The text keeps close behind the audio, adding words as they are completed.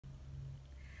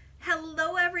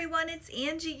everyone, it's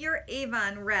Angie, your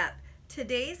Avon rep.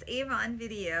 Today's Avon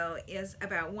video is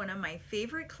about one of my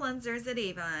favorite cleansers at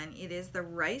Avon. It is the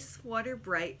Rice Water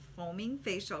Bright Foaming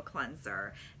Facial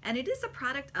Cleanser, and it is a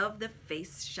product of the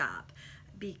Face Shop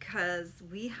because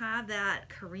we have that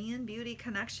Korean beauty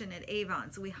connection at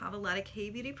Avon. So we have a lot of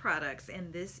K-beauty products,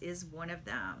 and this is one of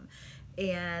them.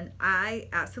 And I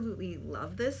absolutely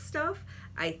love this stuff.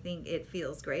 I think it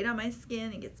feels great on my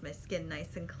skin. It gets my skin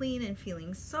nice and clean and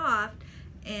feeling soft.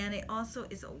 And it also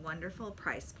is a wonderful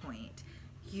price point.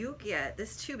 You get,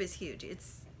 this tube is huge.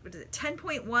 It's, what is it,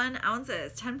 10.1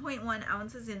 ounces. 10.1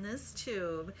 ounces in this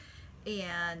tube.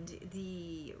 And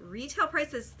the retail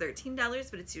price is $13,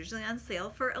 but it's usually on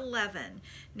sale for $11.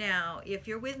 Now, if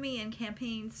you're with me in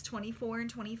campaigns 24 and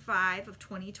 25 of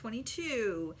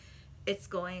 2022, it's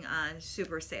going on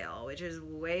super sale, which is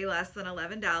way less than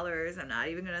 $11. I'm not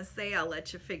even gonna say I'll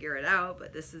let you figure it out,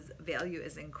 but this value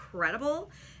is incredible.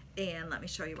 And let me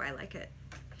show you why I like it.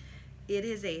 It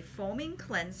is a foaming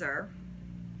cleanser,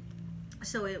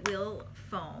 so it will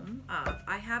foam up.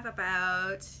 I have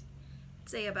about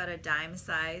a dime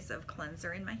size of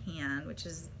cleanser in my hand, which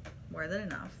is more than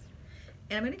enough.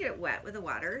 And I'm gonna get it wet with the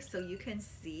water so you can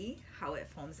see how it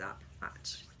foams up.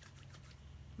 Watch.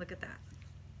 Look at that.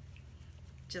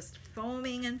 Just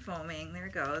foaming and foaming. There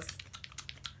it goes.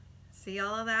 See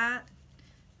all of that?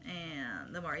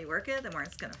 And the more you work it, the more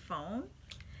it's gonna foam.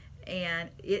 And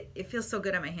it feels so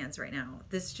good on my hands right now.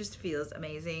 This just feels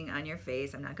amazing on your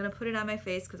face. I'm not gonna put it on my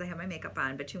face because I have my makeup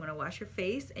on, but you wanna wash your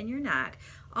face and your neck.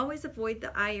 Always avoid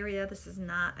the eye area. This is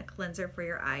not a cleanser for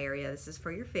your eye area. This is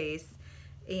for your face.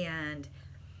 And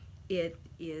it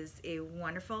is a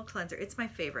wonderful cleanser. It's my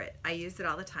favorite. I use it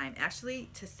all the time.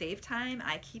 Actually, to save time,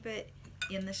 I keep it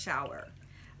in the shower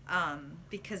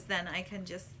because then I can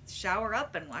just shower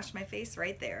up and wash my face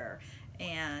right there.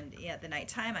 And yeah, at the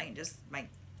nighttime, I can just, my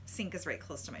sink is right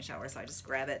close to my shower, so I just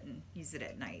grab it and use it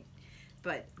at night.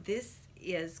 But this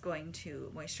is going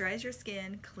to moisturize your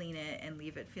skin, clean it, and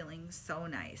leave it feeling so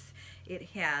nice. It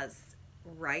has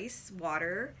rice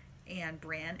water and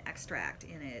bran extract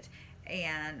in it,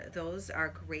 and those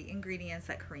are great ingredients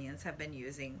that Koreans have been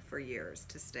using for years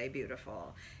to stay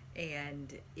beautiful.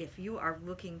 And if you are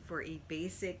looking for a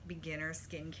basic beginner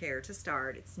skincare to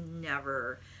start, it's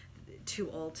never too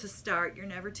old to start. You're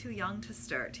never too young to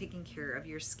start taking care of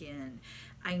your skin.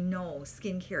 I know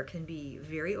skincare can be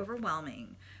very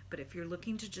overwhelming, but if you're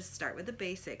looking to just start with the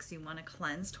basics, you want to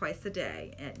cleanse twice a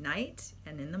day, at night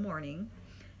and in the morning.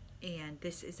 And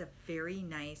this is a very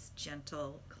nice,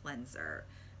 gentle cleanser.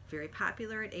 Very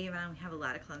popular at Avon. We have a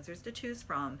lot of cleansers to choose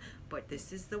from, but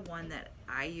this is the one that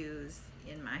I use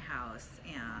in my house,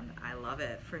 and I love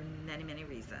it for many, many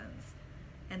reasons.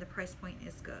 And the price point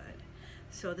is good.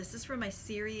 So this is from my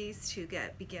series to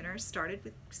get beginners started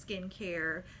with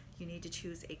skincare. You need to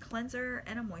choose a cleanser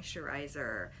and a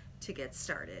moisturizer to get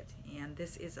started. And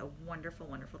this is a wonderful,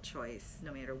 wonderful choice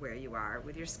no matter where you are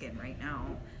with your skin right now.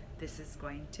 This is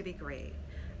going to be great.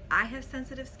 I have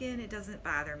sensitive skin, it doesn't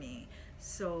bother me.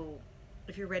 So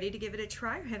if you're ready to give it a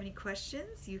try or have any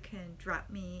questions, you can drop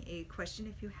me a question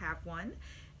if you have one.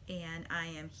 And I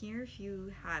am here if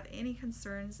you have any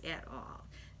concerns at all.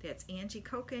 That's Anjie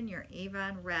Kokan, your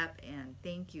Avon rep, and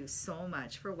thank you so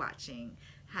much for watching.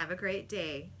 Have a great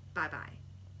day. Bye-bye.